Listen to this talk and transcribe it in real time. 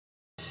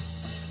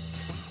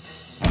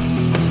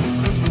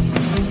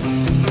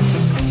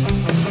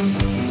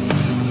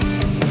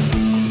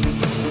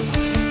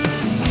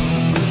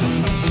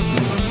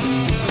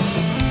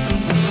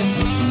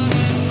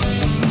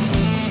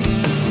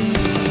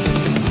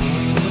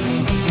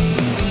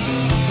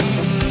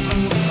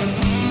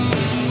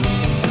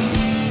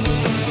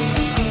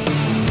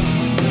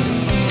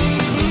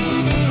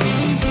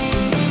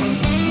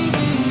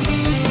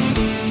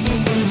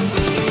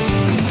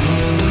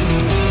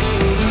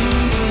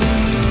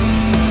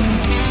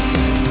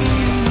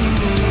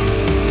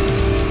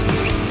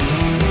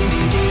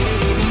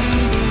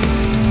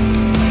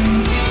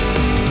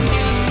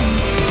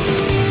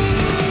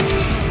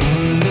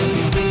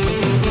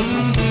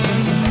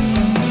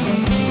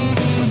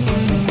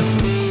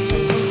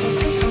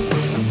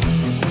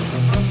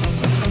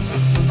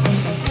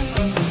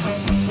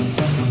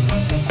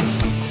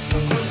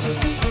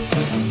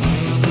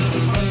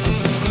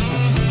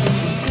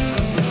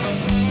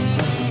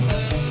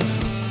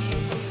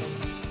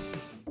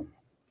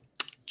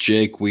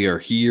Jake, we are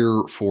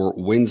here for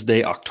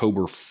Wednesday,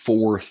 October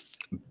 4th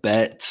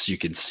bets. You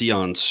can see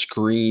on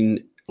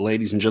screen,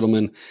 ladies and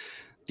gentlemen,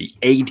 the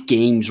 8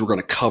 games. We're going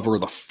to cover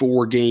the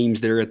 4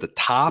 games there at the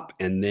top,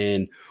 and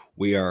then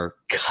we are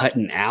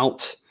cutting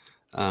out,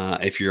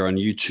 if you're on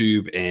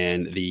YouTube,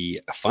 and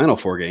the final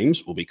 4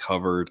 games will be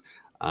covered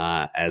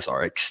as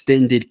our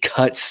extended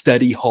cut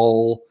study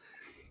hall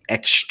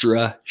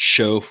extra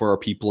show for our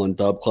people in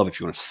Dub Club. If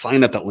you want to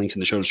sign up, that link's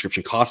in the show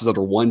description. Cost is under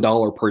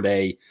 $1 per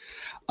day.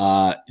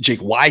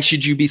 Jake, why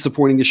should you be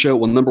supporting the show?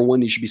 Well, number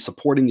one, you should be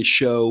supporting the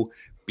show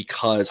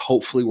because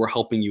hopefully we're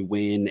helping you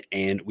win,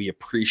 and we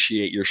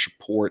appreciate your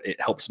support.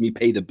 It helps me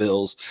pay the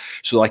bills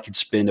so I can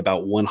spend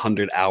about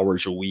 100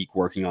 hours a week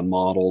working on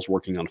models,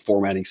 working on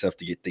formatting stuff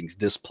to get things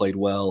displayed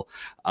well,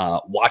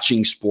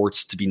 watching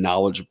sports to be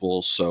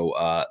knowledgeable.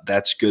 So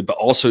that's good. But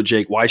also,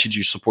 Jake, why should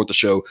you support the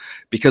show?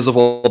 Because of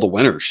all the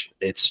winners.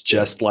 It's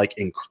just like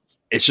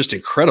it's just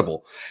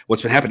incredible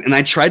what's been happening. And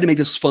I tried to make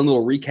this fun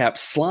little recap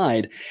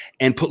slide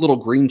and put little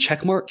green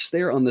check marks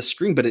there on the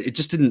screen, but it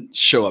just didn't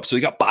show up. So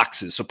we got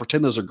boxes. So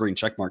pretend those are green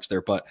check marks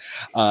there. But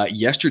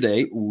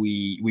yesterday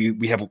we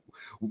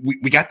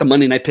got the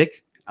Monday night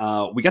pick.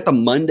 We got the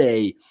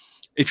Monday.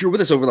 If you're with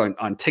us over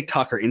on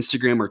TikTok or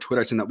Instagram or Twitter,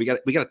 I said that we got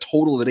a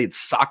total of the day. It's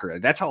soccer.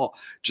 That's how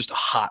just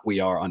hot we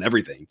are on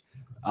everything.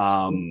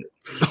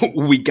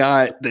 We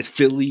got the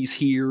Phillies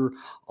here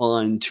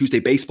on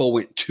Tuesday. Baseball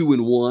went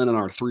 2-1 on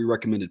our 3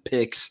 recommended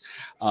picks.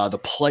 The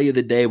play of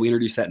the day, we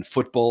introduced that in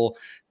football.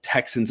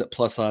 Texans at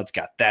plus odds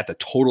got that. The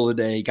total of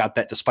the day got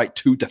that despite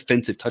 2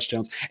 defensive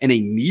touchdowns and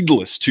a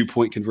needless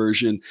 2-point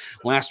conversion.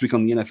 Last week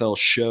on the NFL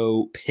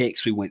show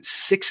picks, we went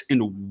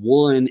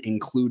 6-1,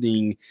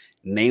 including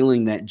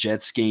nailing that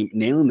Jets game,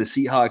 nailing the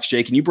Seahawks,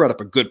 Jake. And you brought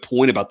up a good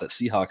point about that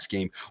Seahawks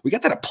game. We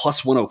got that at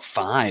plus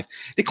 105.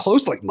 It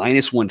closed like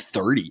minus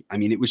 130. I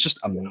mean, it was just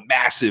a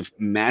massive,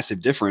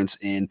 massive difference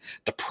in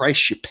the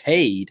price you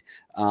paid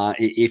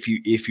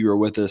if you were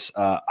with us.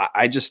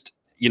 I just,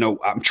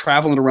 I'm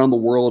traveling around the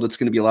world. It's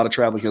going to be a lot of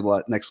traveling here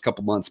the next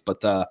couple months,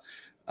 but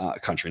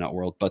country, not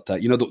world. But, the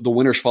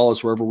winners follow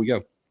us wherever we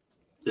go.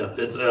 Yeah,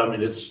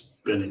 it's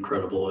been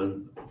incredible.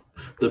 And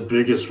the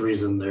biggest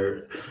reason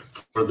there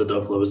for the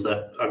Dub Club is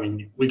that,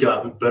 we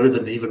got better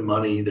than even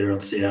money there in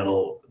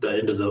Seattle that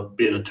ended up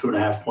being a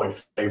 2.5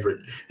 point favorite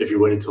if you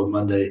waited until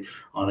Monday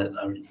on it.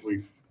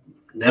 We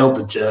nailed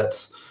the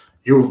Jets.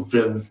 You've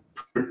been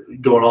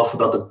going off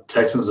about the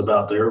Texans,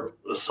 about they're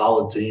a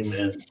solid team,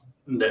 and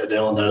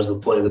nailing that as the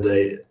play of the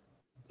day.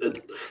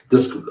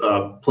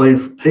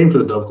 Paying for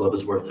the Dub Club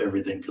is worth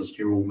everything because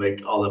you will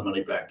make all that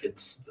money back.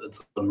 It's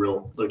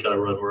unreal the kind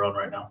of run we're on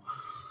right now.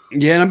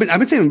 Yeah, and I've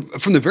been saying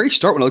from the very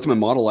start when I looked at my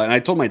model, and I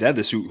told my dad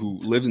this, who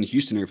lived in the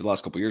Houston area for the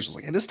last couple of years, I was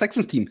like, hey, this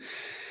Texans team,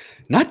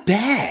 not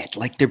bad.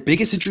 Like, their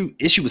biggest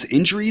issue was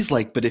injuries.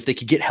 But if they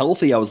could get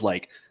healthy, I was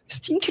like, this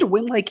team could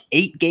win like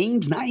 8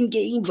 games, 9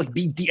 games. Like,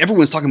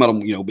 everyone's talking about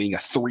them, being a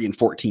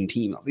 3-14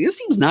 team. I was like, this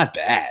team's not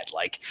bad.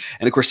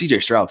 And of course,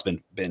 CJ Stroud's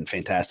been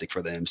fantastic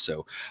for them.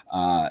 So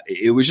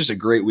it was just a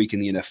great week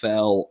in the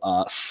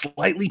NFL.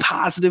 Slightly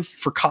positive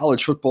for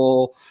college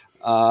football.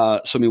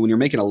 When you're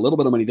making a little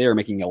bit of money there,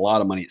 making a lot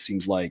of money, it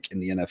seems like,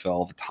 in the NFL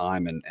all the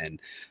time, and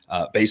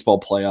baseball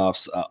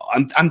playoffs.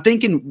 I'm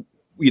thinking,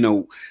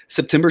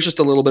 September's just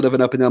a little bit of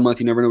an up and down month.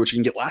 You never know what you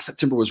can get. Last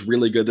September was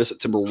really good. This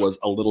September was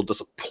a little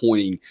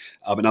disappointing.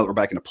 But now that we're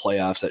back into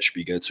playoffs, that should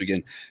be good. So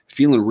again,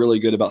 feeling really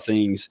good about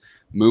things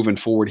moving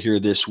forward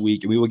here this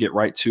week. And we will get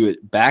right to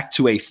it. Back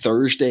to a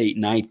Thursday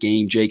night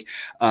game, Jake.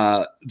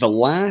 The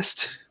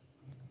last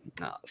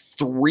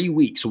 3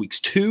 weeks, so weeks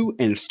 2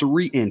 and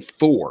 3 and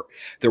 4,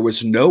 there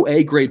was no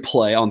A grade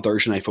play on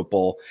Thursday Night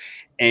Football.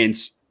 And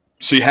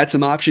so you had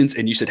some options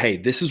and you said, hey,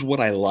 this is what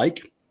I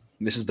like.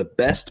 This is the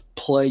best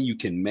play you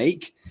can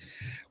make.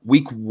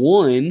 Week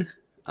 1,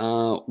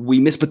 we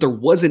missed, but there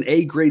was an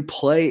A grade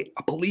play,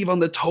 I believe, on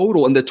the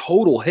total, and the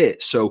total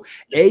hit. So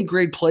A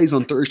grade plays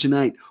on Thursday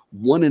night,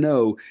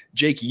 1-0.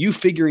 Jake, you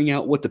figuring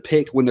out what to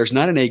pick when there's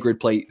not an A grade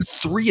play,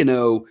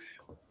 3-0.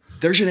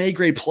 There's an A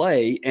grade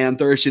play and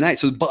Thursday night.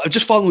 So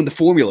just following the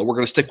formula, we're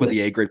going to stick with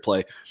the A grade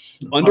play.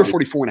 Under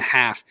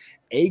 44.5,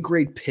 A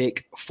grade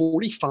pick.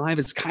 45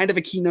 is kind of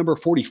a key number.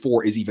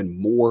 44 is even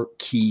more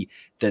key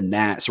than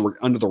that. So we're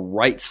under the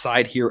right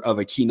side here of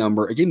a key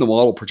number. Again, the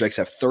model projects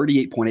have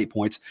 38.8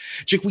 points.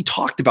 Jake, we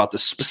talked about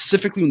this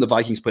specifically when the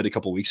Vikings played a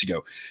couple weeks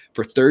ago.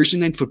 For Thursday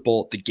Night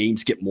Football, the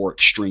games get more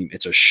extreme.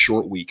 It's a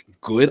short week.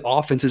 Good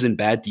offenses and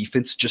bad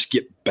defense just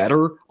get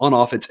better on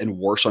offense and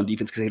worse on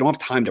defense because they don't have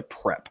time to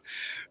prep.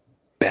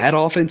 Bad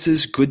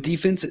offenses, good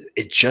defense,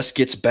 it just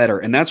gets better.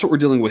 And that's what we're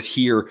dealing with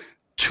here.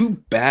 2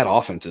 bad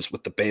offenses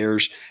with the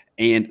Bears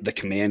and the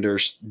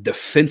Commanders.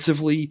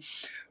 Defensively,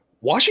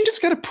 Washington's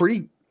got a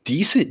pretty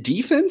decent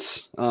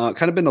defense.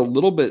 Kind of been a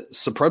little bit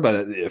surprised by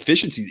the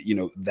efficiency,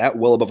 that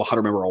well above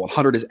 100. Remember,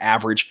 100 is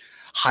average.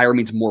 Higher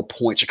means more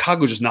points.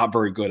 Chicago's just not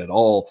very good at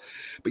all.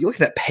 But you look at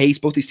that pace,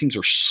 both these teams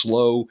are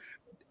slow.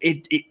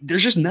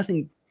 There's just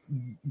nothing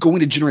going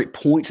to generate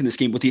points in this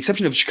game, with the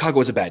exception of Chicago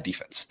has a bad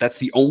defense. That's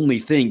the only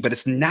thing, but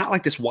it's not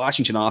like this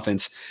Washington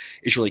offense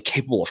is really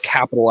capable of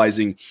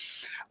capitalizing.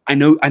 I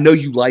know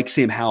you like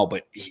Sam Howell,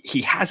 but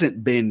he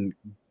hasn't been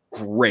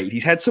great.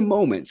 He's had some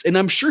moments, and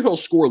I'm sure he'll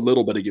score a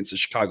little bit against the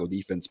Chicago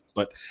defense,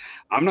 but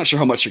I'm not sure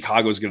how much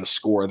Chicago is going to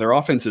score. Their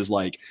offense is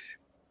like,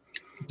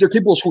 they're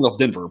capable of scoring off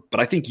Denver, but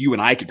I think you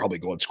and I could probably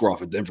go and score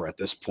off of Denver at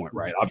this point,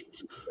 right?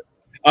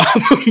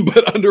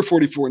 But under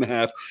 44.5,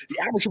 the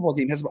average football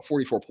game has about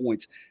 44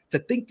 points. To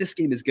think this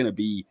game is going to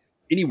be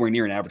anywhere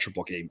near an average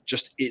football game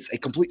just is a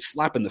complete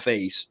slap in the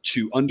face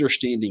to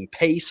understanding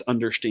pace,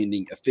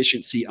 understanding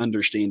efficiency,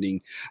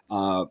 understanding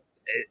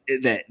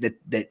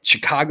that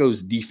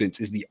Chicago's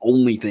defense is the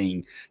only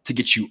thing to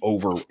get you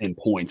over in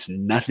points.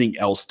 Nothing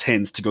else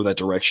tends to go that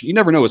direction. You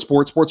never know with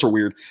sports. Sports are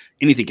weird.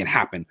 Anything can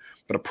happen,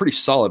 but a pretty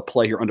solid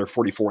play here under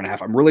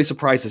 44.5. I'm really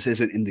surprised this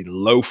isn't in the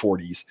low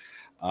 40s.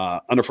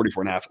 Under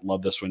 44.5.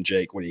 Love this one,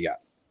 Jake. What do you got?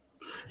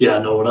 Yeah,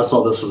 no, when I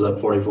saw this was at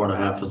 44.5,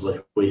 I was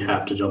like, we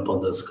have to jump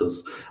on this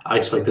because I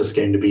expect this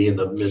game to be in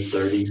the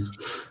mid-30s.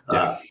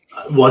 Yeah.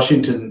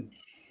 Washington,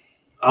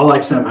 I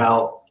like Sam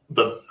Howell,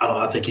 but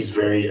I think he's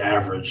very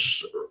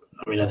average.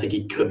 I mean, I think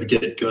he could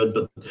get it good,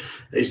 but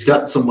he's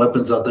got some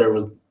weapons out there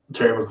with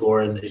Terry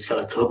McLaurin. He's got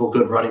a couple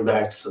good running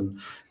backs, and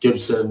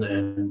Gibson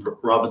and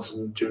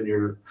Robinson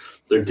Jr.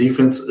 Their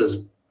defense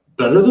is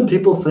better than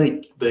people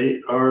think.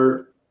 They've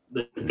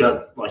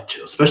got, like,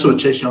 especially with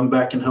Chase Young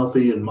back and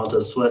healthy and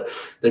Montez Sweat,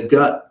 they've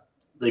got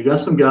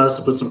some guys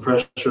to put some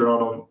pressure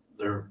on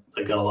them.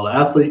 They've got a lot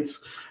of athletes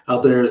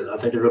out there. I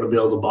think they're going to be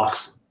able to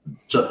box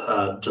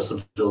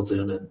Justin Fields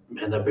in, and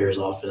man, that Bears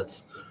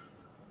offense,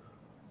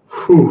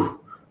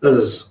 that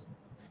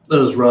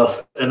is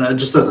rough. And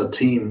just as a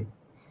team,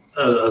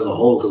 as a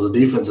whole, because the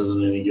defense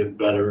isn't any good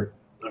better.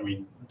 I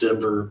mean,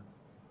 Denver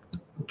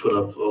put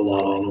up a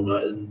lot on them.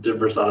 And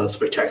Denver's not a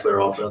spectacular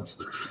offense.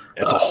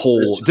 It's a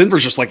whole.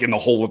 Denver's just like in the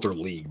whole other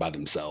league by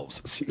themselves.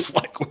 It seems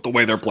like with the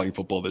way they're playing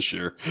football this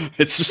year,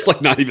 it's just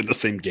like not even the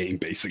same game,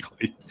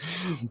 basically.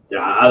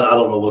 Yeah, I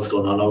don't know what's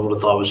going on. I would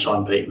have thought with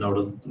Sean Payton,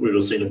 we would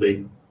have seen a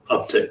big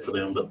uptick for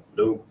them, but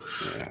nope.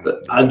 Yeah.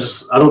 But I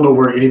don't know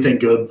where anything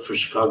good for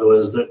Chicago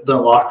is. The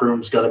locker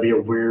room's got to be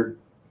a weird,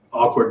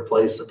 awkward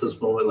place at this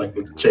moment, like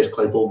with Chase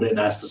Claypool being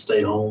asked to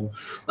stay home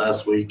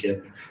last week,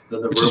 and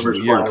then the rumors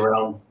flying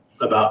around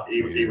about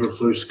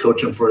Eberflus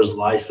coaching for his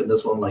life, and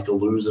this one like a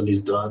lose and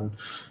he's done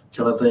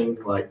kind of thing.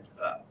 Like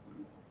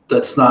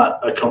that's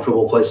not a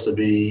comfortable place to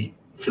be.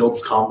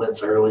 Fields'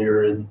 comments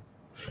earlier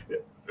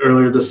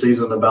this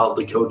season about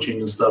the coaching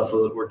and stuff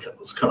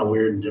was kind of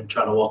weird, and him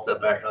trying to walk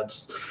that back. I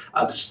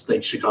just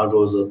think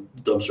Chicago is a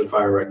dumpster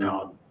fire right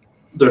now, and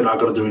they're not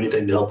going to do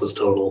anything to help this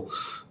total.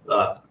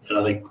 And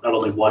I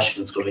don't think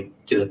Washington's going to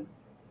get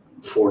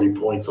 40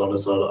 points on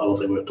us. So I don't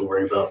think we have to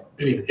worry about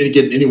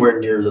getting anywhere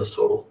near this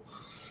total.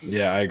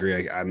 Yeah, I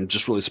agree. I'm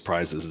just really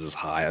surprised this is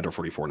high, under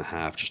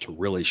 44.5. Just a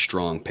really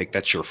strong pick.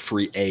 That's your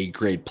free A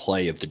grade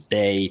play of the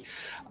day.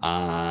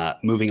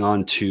 Moving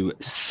on to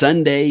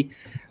Sunday,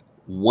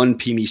 1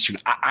 p.m. Eastern.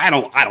 I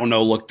don't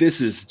know. Look,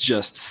 this is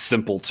just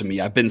simple to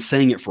me. I've been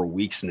saying it for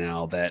weeks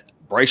now that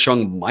Bryce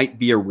Young might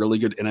be a really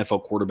good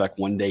NFL quarterback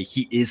one day.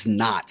 He is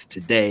not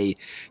today.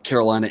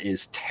 Carolina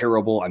is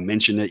terrible. I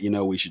mentioned it.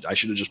 I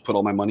should have just put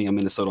all my money on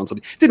Minnesota on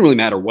something. It didn't really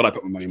matter what I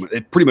put my money on.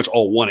 It pretty much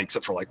all won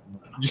except for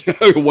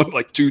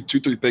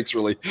three picks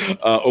really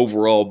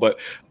overall. But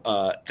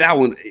that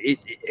one,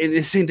 it's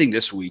the same thing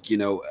this week.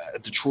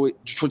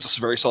 Detroit's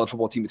a very solid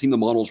football team. The team the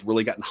model's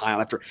really gotten high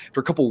on after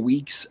a couple of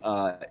weeks.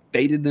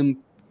 Faded them.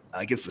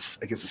 Against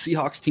the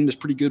Seahawks team is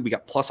pretty good. We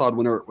got plus odd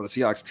winner with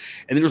the Seahawks.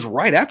 And then just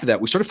right after that,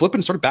 we started flipping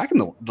and started backing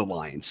the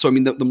Lions. So, I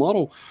mean, the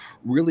model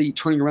really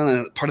turning around.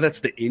 And part of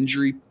that's the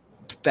injury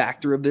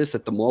factor of this,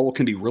 that the model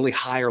can be really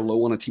high or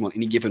low on a team on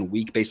any given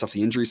week based off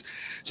the injuries.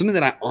 Something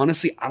that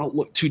I don't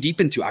look too deep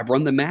into. I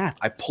run the math.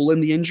 I pull in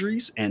the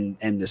injuries, and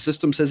the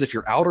system says if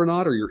you're out or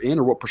not, or you're in,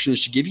 or what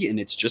percentage to give you. And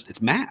it's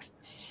math.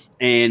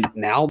 And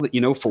now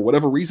that, for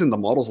whatever reason, the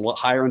model's a lot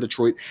higher on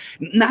Detroit.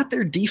 Not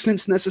their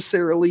defense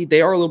necessarily.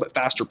 They are a little bit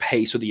faster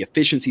paced, so the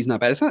efficiency is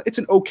not bad. It's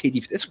an okay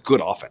defense. It's a good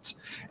offense.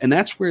 And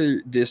that's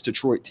where this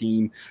Detroit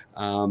team,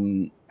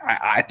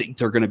 I think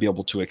they're going to be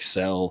able to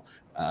excel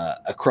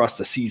across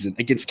the season.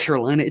 Against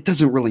Carolina, it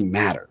doesn't really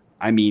matter.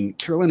 I mean,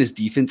 Carolina's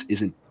defense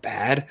isn't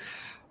bad.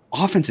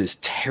 Offense is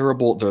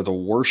terrible. They're the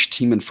worst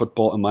team in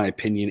football, in my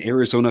opinion.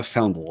 Arizona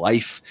found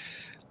life.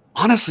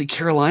 Honestly,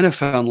 Carolina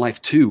found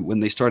life too when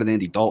they started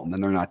Andy Dalton,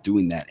 and they're not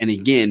doing that. And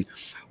again,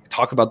 we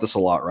talk about this a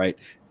lot, right?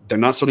 They're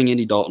not starting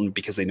Andy Dalton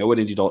because they know what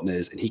Andy Dalton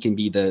is, and he can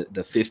be the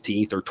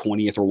 15th or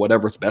 20th or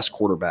whatever best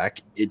quarterback.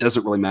 It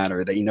doesn't really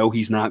matter. They know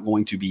he's not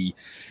going to be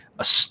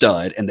a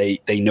stud, and they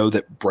know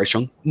that Bryce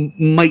Young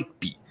might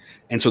be,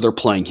 and so they're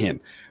playing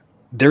him.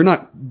 They're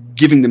not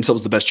giving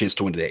themselves the best chance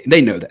to win today.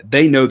 They know that.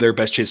 They know their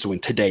best chance to win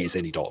today is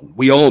Andy Dalton.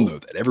 We all know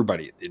that.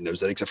 Everybody knows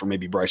that except for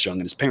maybe Bryce Young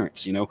and his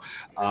parents,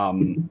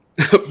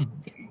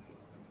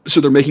 So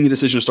they're making a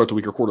decision to start the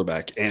weaker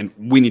quarterback, and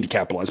we need to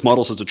capitalize.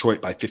 Model says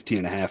Detroit by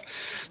 15.5.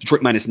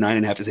 Detroit minus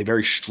 9.5 is a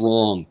very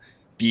strong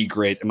be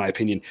great, in my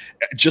opinion.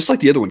 Just like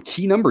the other one,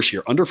 key numbers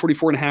here, under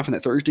 44.5 in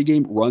that Thursday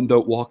game, run,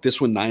 don't walk. This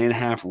one,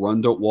 9.5,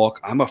 run, don't walk.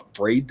 I'm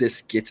afraid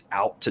this gets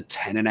out to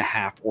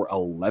 10.5 or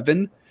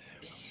 11.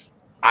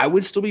 I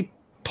would still be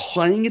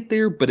playing it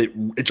there, but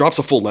it drops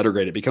a full letter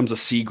grade. It becomes a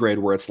C grade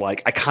where it's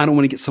like, I kind of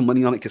want to get some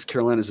money on it because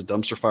Carolina is a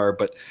dumpster fire,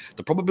 but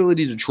the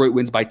probability Detroit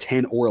wins by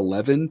 10 or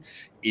 11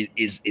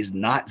 is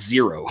not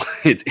zero.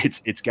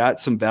 It's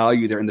got some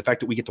value there. And the fact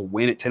that we get to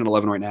win at 10 and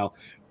 11 right now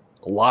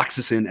locks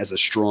us in as a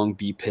strong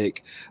B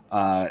pick.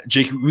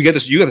 Jake, you got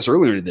this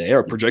earlier today.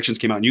 Our projections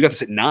came out and you got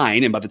this at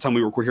 9. And by the time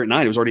we record here at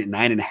 9, it was already at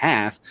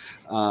 9.5.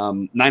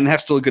 9.5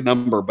 is still a good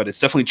number, but it's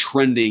definitely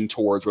trending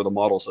towards where the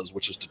model says,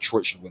 which is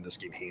Detroit should win this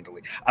game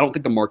handily. I don't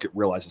think the market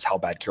realizes how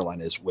bad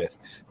Carolina is with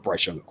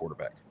Bryce Young at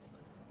quarterback.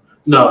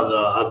 No,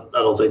 I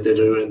don't think they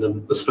do. And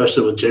then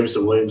especially with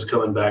Jameson Williams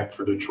coming back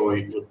for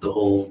Detroit with the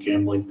whole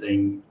gambling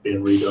thing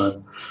being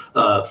redone.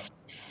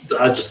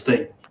 I just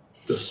think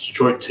this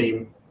Detroit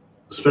team,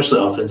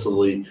 especially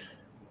offensively,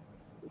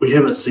 we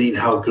haven't seen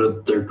how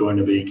good they're going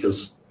to be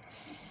because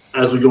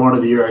as we go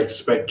into the year, I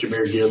expect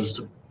Jahmyr Gibbs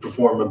to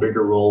perform a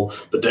bigger role,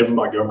 but David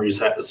Montgomery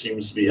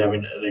seems to be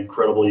having an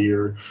incredible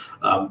year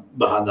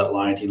behind that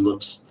line. He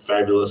looks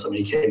fabulous. I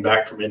mean, he came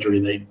back from injury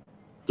and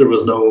there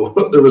was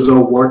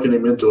no working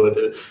him into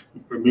it.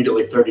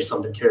 Immediately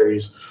 30-something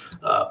carries.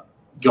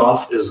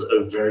 Goff is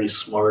a very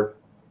smart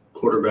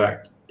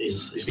quarterback.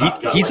 He's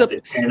not got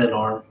the cannon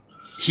arm.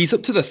 He's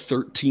up to the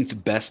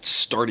 13th best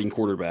starting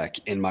quarterback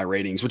in my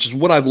ratings, which is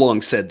what I've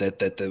long said, that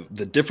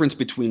the difference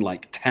between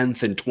like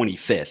 10th and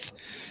 25th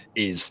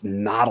is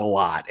not a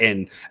lot.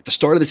 And at the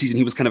start of the season,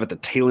 he was kind of at the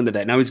tail end of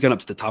that. Now he's gone up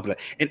to the top of that.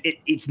 And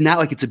it's not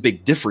like it's a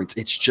big difference.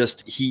 It's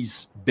just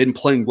he's been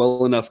playing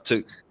well enough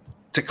to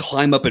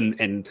climb up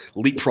and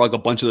leapfrog a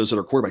bunch of those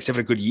other quarterbacks. He's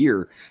having a good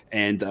year.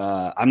 And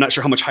I'm not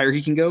sure how much higher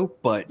he can go,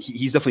 but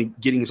he's definitely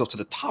getting himself to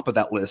the top of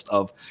that list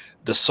of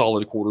the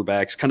solid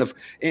quarterbacks kind of.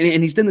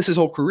 And he's done this his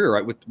whole career,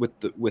 right?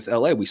 With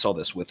LA, we saw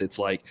this with, it's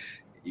like,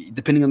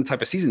 depending on the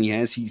type of season he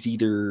has, he's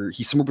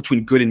somewhere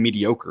between good and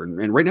mediocre.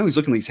 And right now he's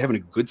looking like he's having a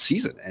good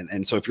season.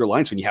 And so if you're a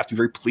Lions fan, you have to be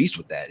very pleased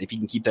with that. If you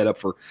can keep that up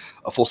for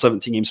a full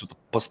 17 games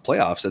plus the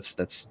playoffs,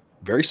 that's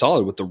very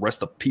solid with the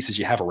rest of the pieces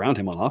you have around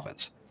him on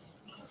offense.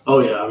 Oh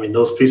yeah, I mean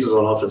those pieces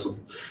on offense with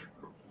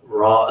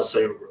Amon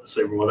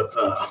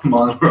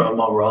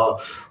Ra,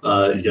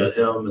 you got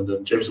him, and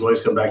then James Williams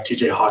come back,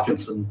 T.J.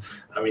 Hawkinson.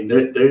 I mean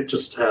they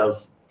just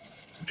have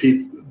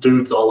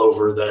dudes all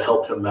over that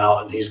help him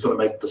out, and he's going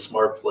to make the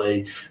smart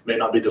play. May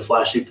not be the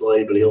flashy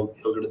play, but he'll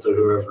get it to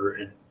whoever.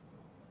 And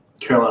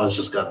Carolina's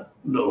just got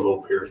no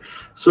hope here,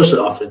 especially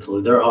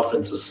offensively. Their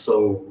offense is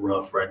so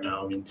rough right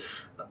now. I mean,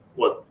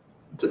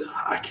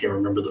 I can't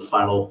remember the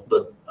final,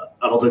 but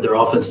I don't think their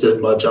offense did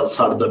much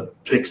outside of the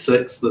pick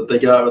six that they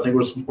got. I think it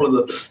was one of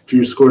the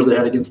few scores they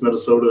had against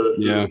Minnesota.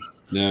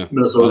 Yeah.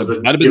 Minnesota's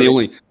might have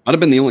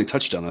been the only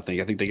touchdown. I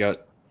think they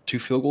got 2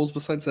 field goals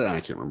besides that.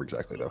 I can't remember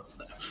exactly though.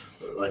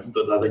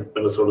 But I think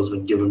Minnesota's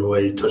been giving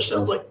away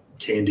touchdowns like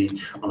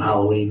candy on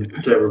Halloween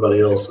to everybody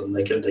else, and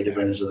they couldn't take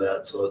advantage of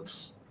that. So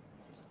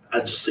I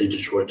just see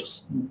Detroit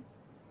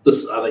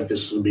I think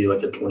this would be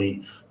like a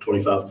 20,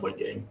 25-point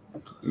game.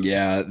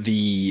 Yeah,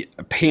 the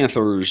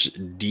Panthers'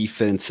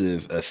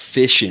 defensive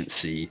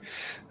efficiency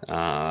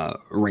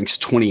ranks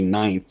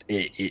 29th.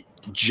 It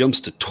jumps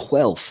to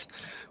 12th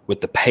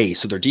with the pace.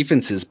 So their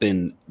defense has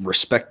been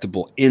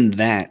respectable in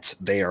that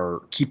they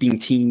are keeping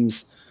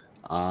teams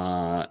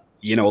a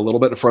little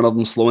bit in front of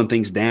them, slowing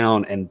things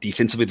down, and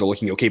defensively they're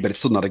looking okay, but it's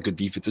still not a good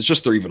defense. It's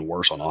just they're even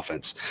worse on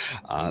offense.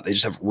 They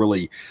just have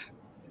really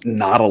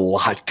not a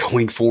lot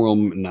going for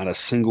them. Not a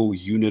single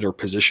unit or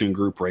position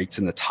group rates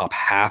in the top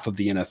half of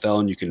the NFL.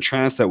 And you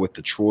contrast that with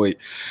Detroit,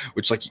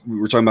 which, like we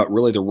were talking about,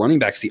 really the running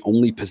back's the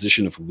only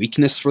position of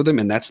weakness for them.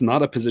 And that's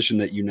not a position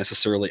that you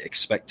necessarily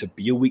expect to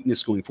be a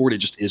weakness going forward. It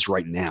just is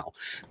right now.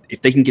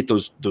 If they can get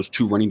those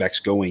 2 running backs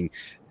going,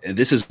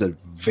 this is a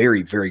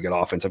very, very good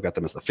offense. I've got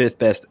them as the 5th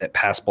best at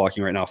pass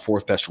blocking right now,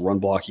 4th best run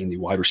blocking, the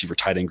wide receiver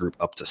tight end group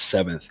up to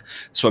 7th.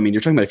 So, I mean,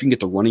 you're talking about if you can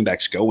get the running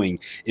backs going,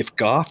 if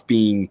Goff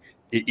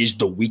is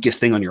the weakest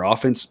thing on your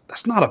offense,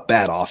 that's not a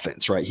bad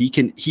offense, right?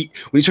 When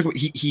you talk about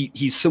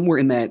he's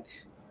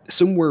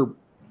somewhere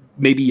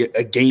maybe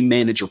a game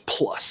manager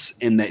plus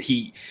in that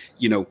he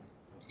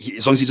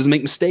as long as he doesn't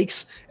make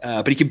mistakes,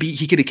 but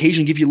he could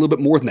occasionally give you a little bit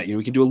more than that.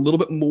 He can do a little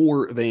bit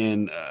more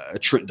than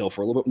Trent Dilfer,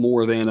 a little bit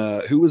more than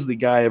who was the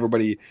guy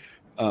everybody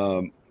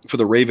for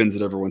the Ravens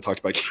that everyone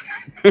talked about. I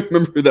can't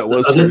remember who that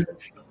was.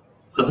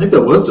 I think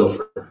that was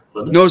Dilfer.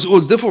 No, it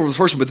was Dilfer was the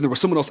first one, but then there was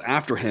someone else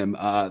after him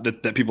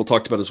that people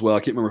talked about as well. I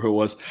can't remember who it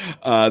was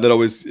that I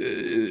was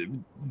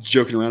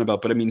joking around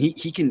about. But I mean,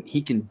 he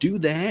can do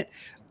that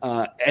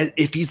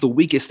if he's the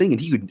weakest thing, and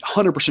he could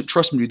 100%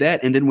 trust him to do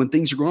that. And then when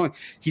things are going on,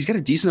 he's got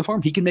a decent enough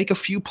arm. He can make a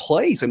few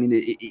plays. I mean,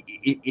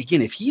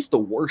 again, if he's the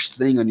worst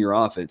thing on your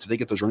offense, if they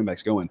get those running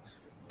backs going,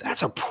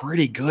 that's a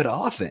pretty good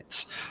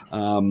offense.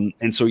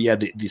 And so, yeah,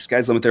 the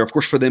sky's the limit there. Of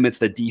course, for them, it's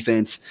the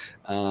defense.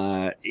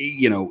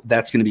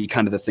 That's going to be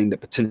kind of the thing that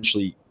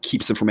potentially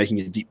keeps them from making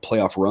a deep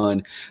playoff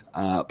run.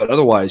 But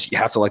otherwise, you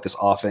have to like this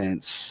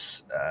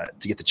offense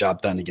to get the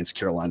job done against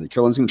Carolina.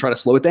 Carolina's going to try to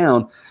slow it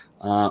down,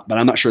 but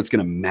I'm not sure it's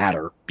going to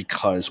matter,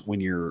 because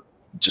when you're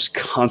just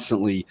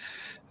constantly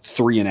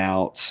 3 and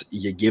outs,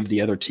 you give the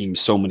other team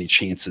so many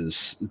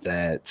chances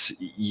that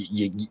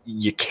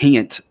you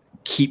can't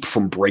keep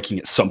from breaking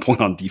at some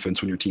point on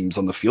defense when your team's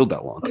on the field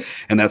that long.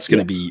 And that's going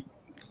to be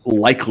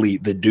likely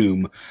the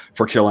doom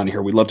for Carolina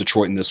here. We love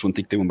Detroit in this one.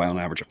 Think they win by on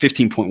average of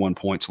 15.1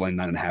 points, line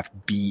 9.5,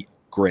 B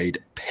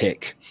grade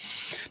pick.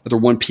 Another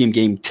 1 p.m.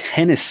 game,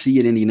 Tennessee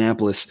at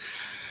Indianapolis.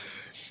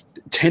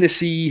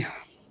 Tennessee,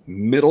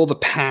 middle of the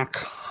pack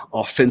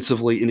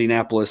offensively.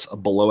 Indianapolis, a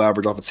below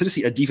average offense.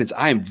 Tennessee, a defense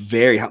I am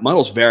very high.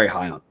 Model's very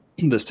high on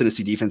this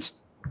Tennessee defense.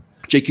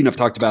 Jake, you and I've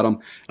talked about them.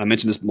 I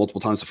mentioned this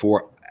multiple times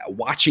before.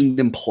 Watching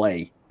them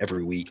play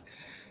every week,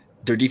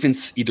 their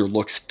defense either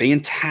looks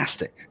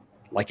fantastic,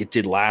 like it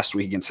did last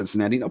week against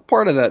Cincinnati. Now,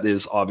 part of that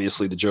is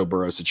obviously the Joe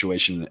Burrow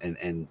situation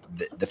and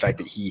the fact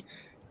that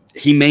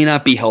he may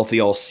not be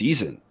healthy all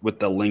season with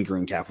the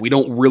lingering calf. We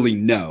don't really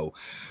know.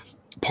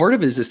 Part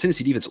of it is this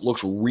Tennessee defense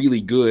looks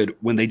really good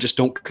when they just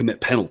don't commit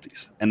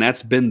penalties, and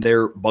that's been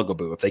their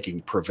bugaboo. If they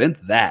can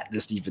prevent that,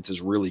 this defense is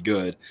really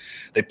good.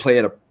 They play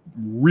at a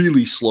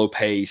really slow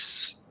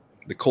pace.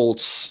 The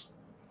Colts,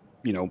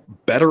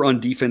 better on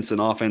defense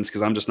than offense,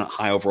 because I'm just not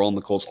high overall, and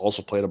the Colts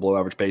also play at a below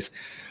average pace.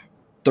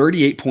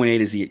 38.8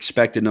 is the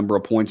expected number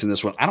of points in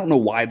this one. I don't know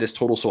why this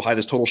total is so high.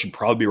 This total should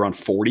probably be around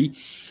 40.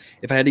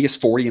 If I had to guess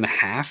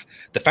 40.5,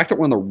 the fact that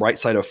we're on the right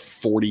side of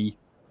 40,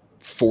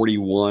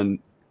 41,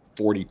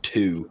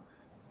 42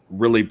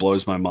 really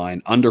blows my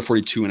mind. Under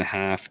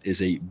 42.5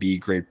 is a B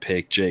grade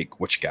pick. Jake,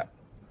 what you got?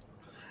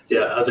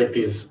 Yeah, I think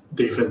these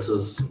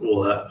defenses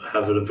will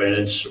have an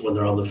advantage when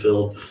they're on the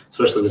field,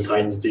 especially the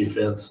Titans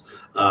defense.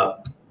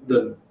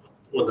 Then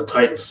when the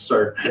Titans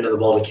start handing the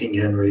ball to King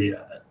Henry,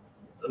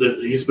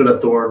 he's been a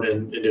thorn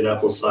in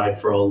Indianapolis'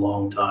 side for a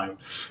long time.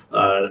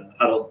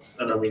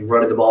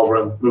 Running the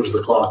ball moves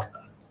the clock,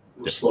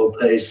 slow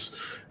pace.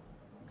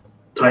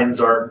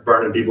 Titans aren't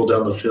burning people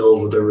down the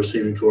field with their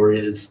receiving core.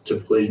 It's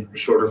typically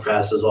shorter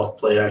passes off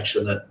play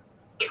action that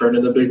turn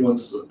into big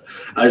ones.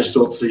 I just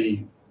don't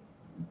see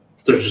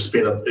there's just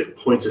been a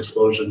points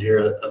explosion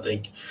here. I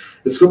think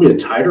it's going to be a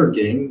tighter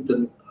game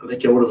than I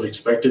think I would have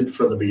expected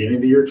from the beginning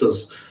of the year,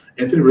 because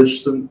Anthony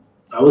Richardson,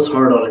 I was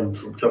hard on him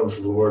from coming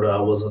from Florida.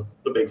 I wasn't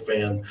a big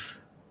fan,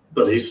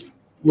 but he's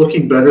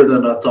looking better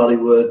than I thought he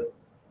would.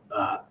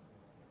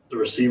 The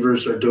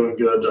receivers are doing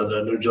good.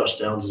 I knew Josh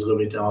Downs is going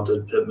to be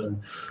talented.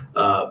 Pittman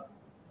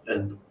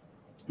and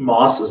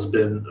Moss has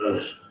been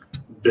a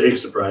big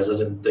surprise. I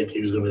didn't think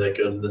he was going to be that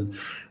good. And then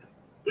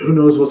who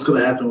knows what's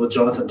going to happen with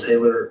Jonathan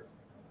Taylor?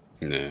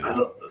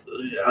 No.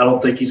 I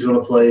don't think he's going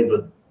to play,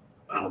 but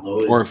I don't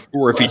know.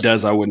 Or if he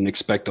does, I wouldn't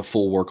expect a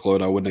full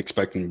workload. I wouldn't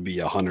expect him to be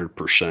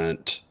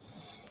 100%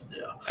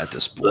 at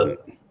this point.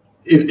 But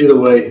either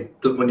way,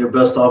 when your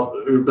best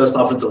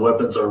offensive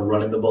weapons are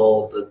running the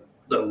ball,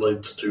 that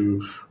leads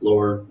to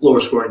lower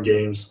scoring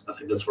games. I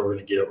think that's what we're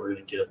going to get. We're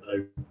going to get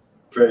a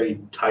very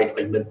tight,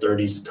 like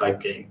mid-30s type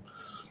game.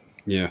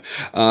 Yeah.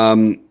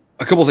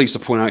 A couple of things to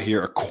point out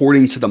here,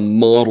 according to the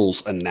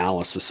model's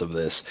analysis of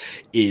this,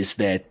 is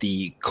that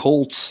the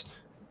Colts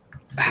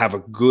have a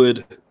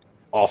good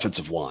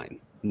offensive line.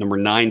 Number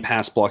 9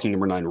 pass blocking,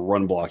 number 9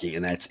 run blocking,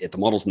 and that's it. The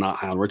model's not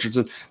high on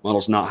Richardson.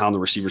 Model's not high on the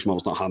receivers.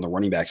 Model's not high on the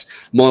running backs.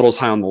 Model's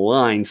high on the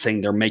line,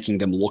 saying they're making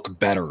them look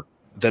better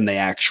than they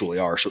actually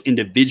are. So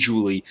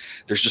individually,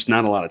 there's just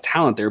not a lot of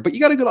talent there, but you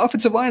got a good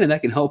offensive line, and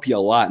that can help you a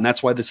lot. And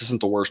that's why this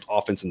isn't the worst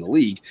offense in the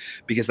league,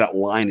 because that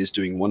line is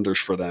doing wonders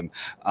for them.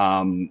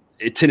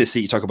 At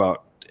Tennessee, you talk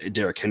about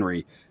Derrick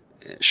Henry,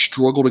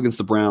 struggled against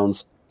the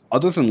Browns.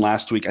 Other than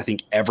last week, I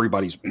think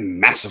everybody's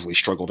massively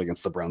struggled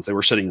against the Browns. They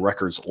were setting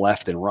records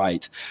left and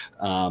right.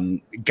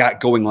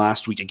 Got going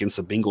last week against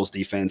the Bengals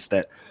defense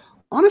that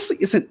honestly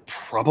isn't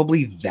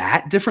probably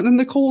that different than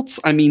the Colts.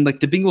 I mean, like,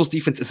 the Bengals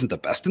defense isn't the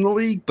best in the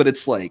league, but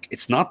it's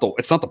not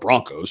the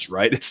Broncos,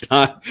 right?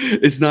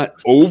 It's not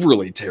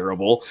overly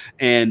terrible.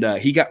 And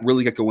he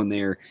really got going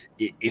there.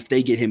 If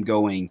they get him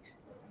going,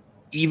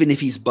 even if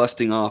he's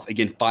busting off,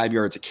 again, 5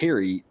 yards a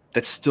carry,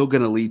 that's still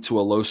going to lead to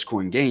a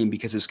low-scoring game,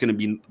 because it's going to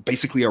be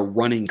basically a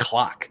running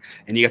clock.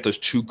 And you got those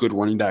 2 good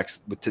running backs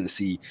with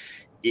Tennessee.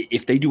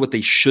 If they do what they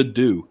should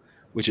do,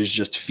 which is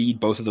just feed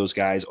both of those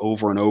guys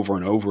over and over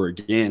and over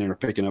again, and are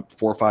picking up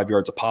 4 or 5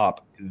 yards a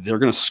pop, they're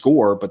going to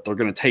score, but they're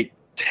going to take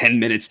 10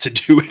 minutes to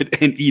do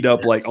it and eat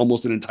up like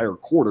almost an entire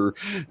quarter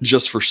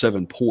just for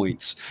 7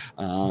 points.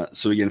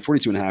 So again,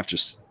 42.5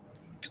 just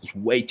feels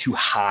way too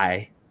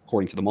high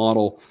according to the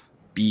model.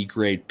 B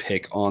grade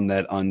pick on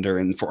that under.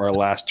 And for our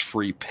last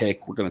free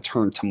pick, we're going to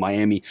turn to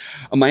Miami,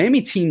 a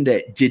Miami team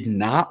that did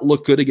not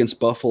look good against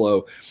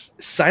Buffalo.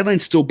 Sideline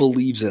still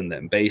believes in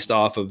them based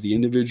off of the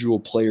individual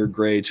player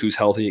grades, who's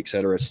healthy,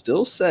 etc.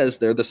 Still says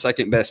they're the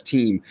second best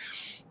team.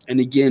 And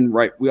again,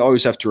 right, we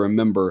always have to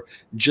remember,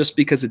 just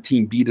because a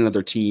team beat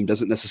another team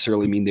doesn't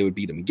necessarily mean they would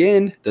beat them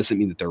again. Doesn't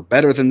mean that they're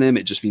better than them.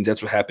 It just means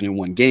that's what happened in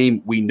one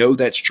game. We know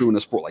that's true in a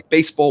sport like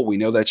baseball. We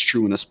know that's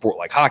true in a sport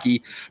like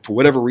hockey. For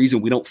whatever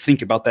reason, we don't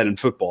think about that in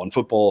football. In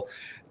football,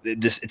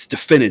 it's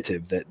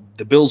definitive that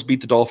the Bills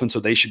beat the Dolphins, so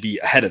they should be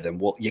ahead of them.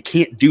 Well, you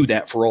can't do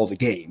that for all the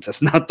games.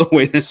 That's not the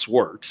way this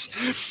works.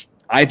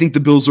 I think the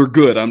Bills are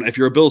good. If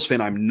you're a Bills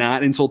fan, I'm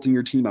not insulting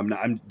your team.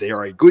 They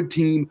are a good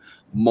team.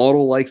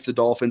 Model likes the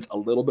Dolphins a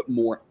little bit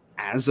more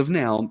as of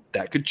now.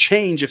 That could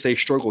change if they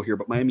struggle here,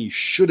 but Miami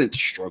shouldn't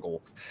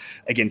struggle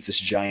against this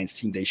Giants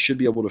team. They should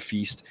be able to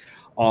feast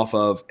off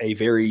of a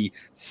very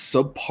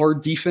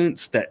subpar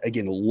defense that,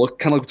 again, look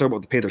kind of like we talked about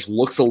with the Panthers,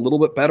 looks a little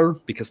bit better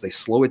because they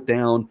slow it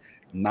down.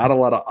 Not a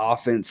lot of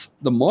offense.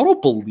 The model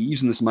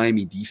believes in this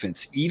Miami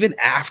defense even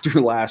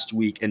after last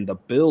week, and the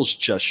Bills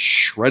just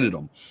shredded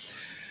them.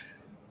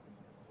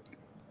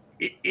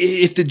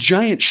 If the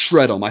Giants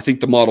shred them, I think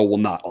the model will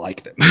not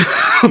like them.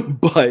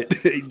 But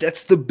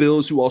that's the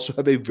Bills, who also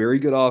have a very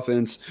good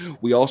offense.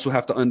 We also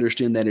have to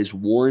understand that is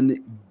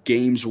one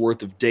game's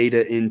worth of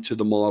data into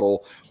the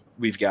model.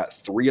 We've got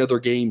 3 other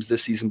games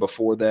this season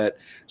before that.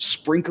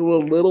 Sprinkle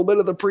a little bit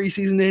of the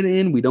preseason data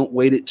in. We don't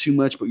weight it too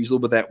much, but use a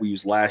little bit of that. We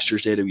use last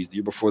year's data. We use the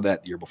year before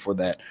that, the year before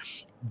that.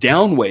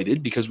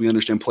 Down-weighted because we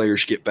understand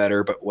players get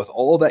better. But with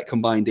all that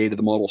combined data,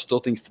 the model still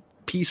thinks the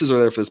pieces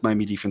are there for this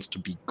Miami defense to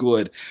be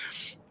good.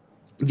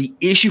 The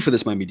issue for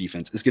this Miami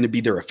defense is going to be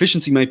their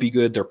efficiency might be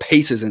good, their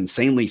pace is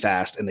insanely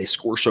fast, and they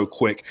score so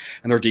quick,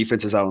 and their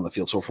defense is out on the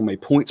field. So from a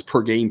points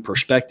per game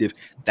perspective,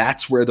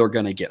 that's where they're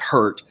going to get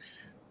hurt.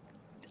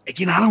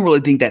 Again, I don't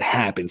really think that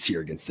happens here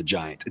against the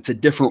Giants. It's a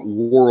different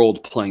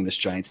world playing this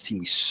Giants team.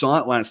 We saw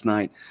it last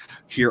night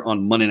here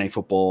on Monday Night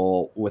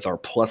Football with our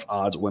plus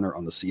odds winner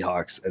on the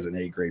Seahawks as an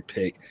A-grade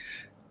pick.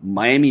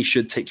 Miami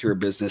should take care of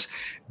business.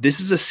 This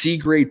is a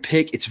C-grade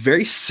pick. It's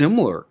very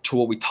similar to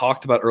what we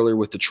talked about earlier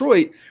with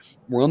Detroit.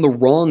 We're on the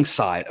wrong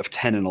side of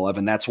 10 and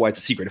 11. That's why it's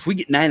a C grade. If we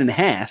get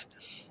 9.5,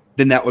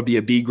 then that would be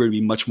a B grade.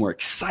 We'd be much more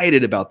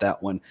excited about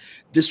that one.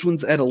 This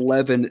one's at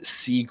 11,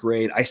 C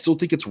grade. I still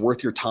think it's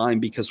worth your time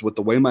because with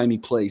the way Miami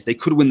plays, they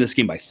could win this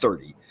game by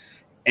 30.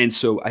 And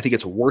so I think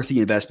it's worth the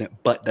investment.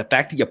 But the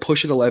fact that you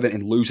push at 11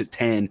 and lose at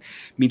 10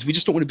 means we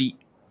just don't want to be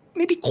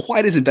maybe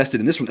quite as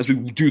invested in this one as we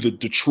do the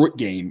Detroit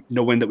game,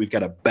 knowing that we've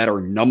got a better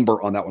number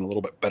on that one, a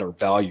little bit better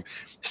value.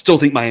 Still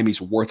think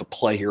Miami's worth a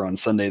play here on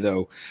Sunday,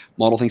 though.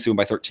 Model thinks they win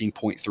by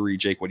 13.3.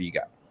 Jake, what do you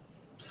got?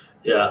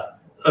 Yeah,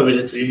 I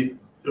mean,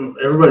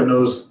 everybody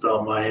knows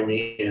about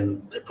Miami,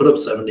 and they put up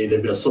 70.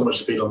 They've got so much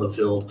speed on the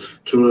field.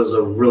 Tua is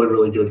a really,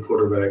 really good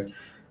quarterback.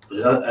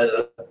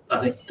 But I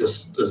think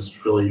this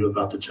is really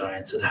about the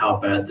Giants and how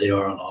bad they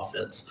are on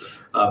offense.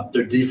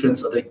 Their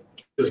defense, I think,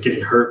 is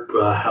getting hurt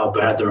by how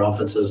bad their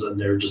offense is, and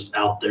they're just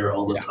out there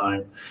all the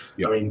time.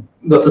 Yep. I mean,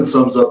 nothing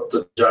sums up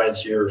the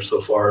Giants year so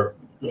far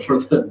more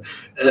than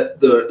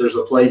there's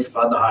a play, you can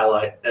find the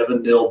highlight.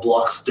 Evan Neal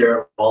blocks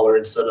Darren Waller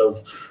instead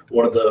of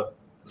one of the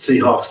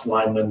Seahawks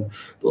linemen.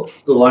 The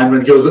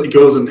lineman goes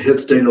and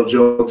hits Daniel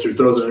Jones, who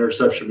throws an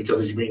interception because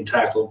he's being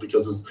tackled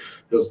because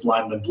his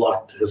lineman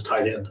blocked his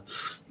tight end.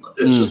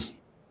 It's just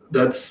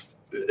that's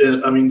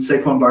it. I mean,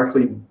 Saquon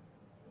Barkley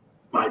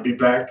might be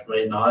back,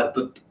 may not,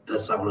 but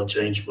that's not going to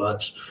change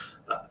much.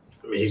 I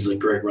mean, he's a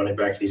great running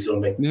back. He's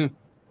going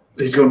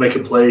to make a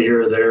play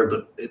here or there,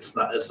 but it's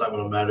not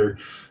going to matter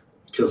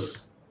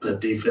because the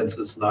defense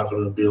is not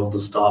going to be able to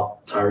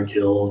stop Tyreek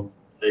Hill,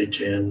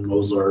 Achane,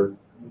 Mozart,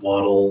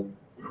 Waddle,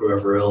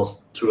 whoever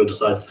else Tua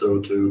decides to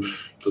throw to,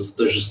 because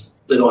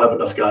they don't have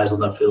enough guys on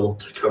that field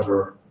to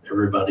cover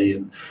everybody.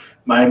 And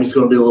Miami's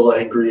going to be a little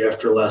angry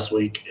after last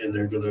week, and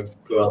they're going to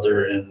go out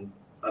there and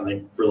I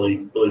think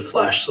really, really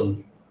flash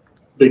some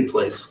big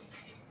plays.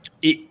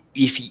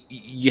 If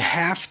you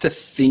have to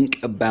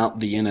think about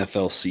the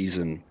NFL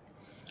season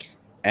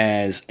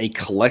as a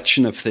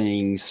collection of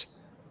things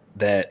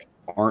that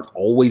aren't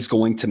always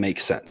going to make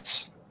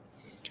sense.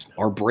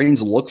 Our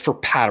brains look for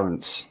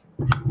patterns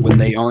when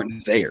they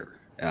aren't there.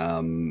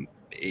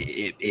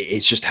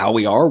 It's just how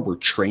we are. We're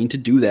trained to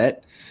do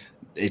that.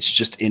 It's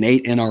just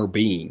innate in our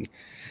being.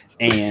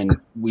 And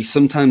we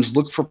sometimes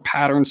look for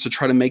patterns to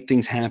try to make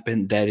things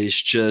happen that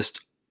is just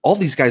 – all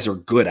these guys are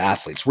good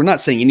athletes. We're not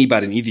saying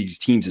anybody in either of these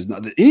teams is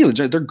not.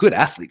 They're good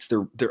athletes.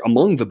 They're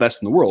among the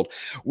best in the world.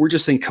 We're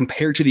just saying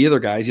compared to the other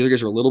guys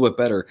are a little bit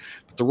better,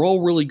 but they're all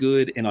really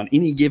good. And on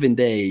any given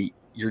day,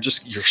 you're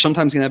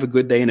sometimes gonna have a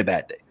good day and a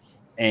bad day.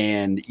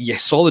 And you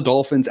saw the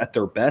Dolphins at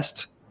their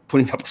best,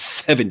 putting up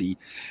 70,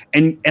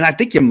 and I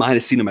think you might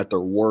have seen them at their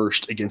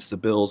worst against the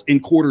Bills in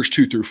quarters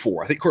 2 through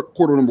 4. I think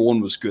quarter number 1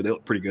 was good. They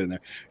looked pretty good in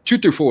there. 2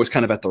 through 4 was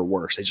kind of at their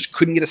worst. They just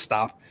couldn't get a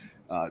stop.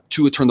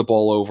 Tua turned the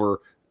ball over.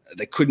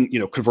 They couldn't,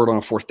 convert on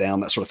a fourth down,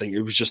 that sort of thing.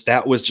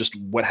 That was just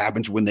what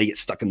happens when they get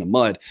stuck in the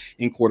mud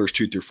in quarters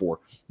 2 through 4.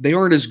 They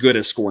aren't as good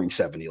as scoring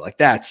 70. Like,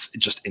 that's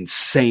just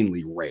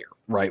insanely rare,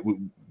 right? We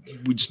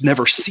just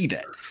never see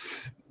that.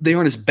 They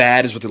aren't as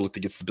bad as what they looked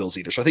against the Bills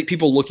either. So I think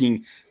people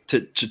looking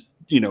to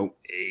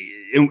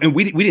and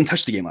we didn't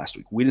touch the game last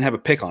week. We didn't have a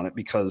pick on it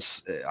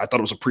because I thought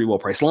it was a pretty well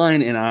priced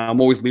line, and I'm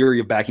always leery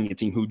of backing a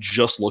team who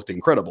just looked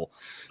incredible.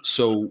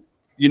 So,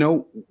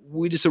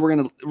 we just said we're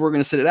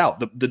gonna sit it out.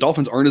 The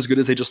Dolphins aren't as good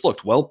as they just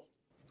looked. Well,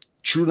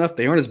 true enough,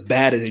 they aren't as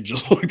bad as they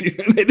just looked. They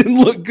didn't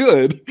look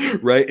good,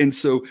 right? And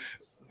so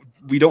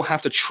we don't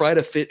have to try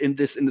to fit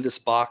into this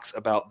box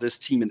about this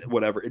team and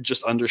whatever.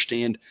 Just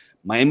understand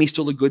Miami's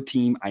still a good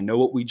team. I know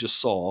what we just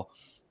saw.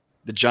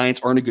 The Giants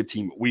aren't a good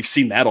team. We've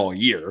seen that all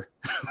year,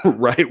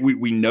 right?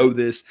 We know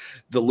this.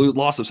 The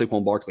loss of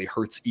Saquon Barkley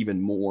hurts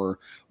even more.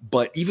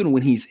 But even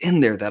when he's in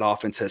there, that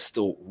offense has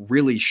still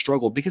really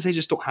struggled because they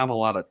just don't have a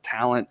lot of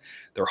talent.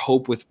 Their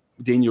hope with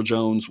Daniel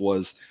Jones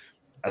was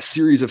a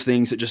series of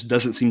things that just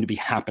doesn't seem to be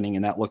happening.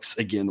 And that looks,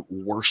 again,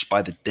 worse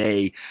by the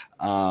day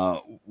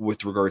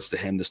with regards to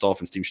him. This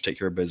Dolphins team should take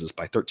care of business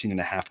by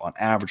 13.5 on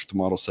average, the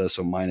model says.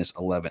 So minus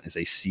 11 is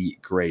a C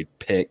grade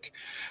pick.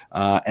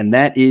 And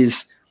that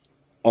is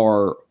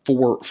our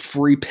 4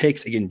 free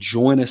picks. Again,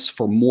 join us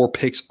for more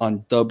picks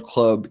on Dub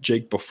Club.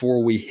 Jake,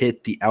 before we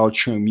hit the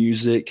outro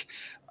music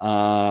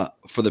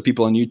for the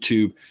people on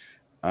YouTube,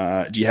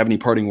 do you have any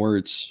parting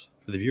words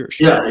for the viewers?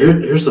 Yeah,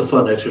 here's a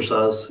fun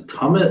exercise.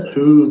 Comment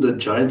who the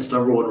Giants'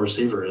 #1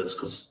 receiver is,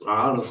 because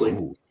I honestly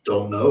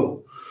don't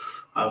know.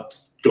 I've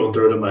gone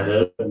through it in my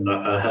head, and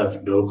I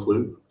have no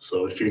clue.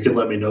 So if you can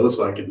let me know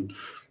so I can,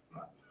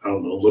 I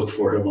don't know, look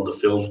for him on the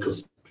field,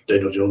 because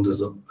Daniel Jones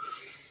isn't.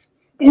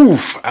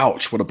 Oof,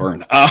 ouch, what a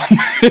burn.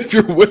 If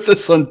you're with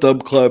us on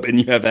Dub Club and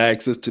you have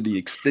access to the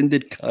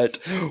extended cut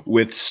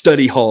with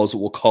study halls,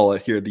 we'll call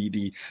it here,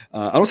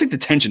 I don't think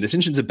detention.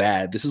 Detention's a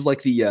bad. This is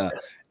like the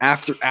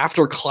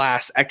after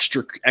class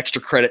extra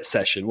credit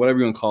session, whatever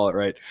you want to call it,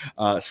 right?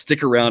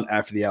 Stick around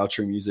after the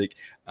outro music,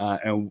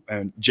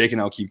 and Jake and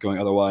I'll keep going.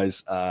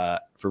 Otherwise, for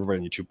everybody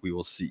on YouTube, we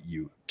will see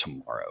you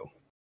tomorrow.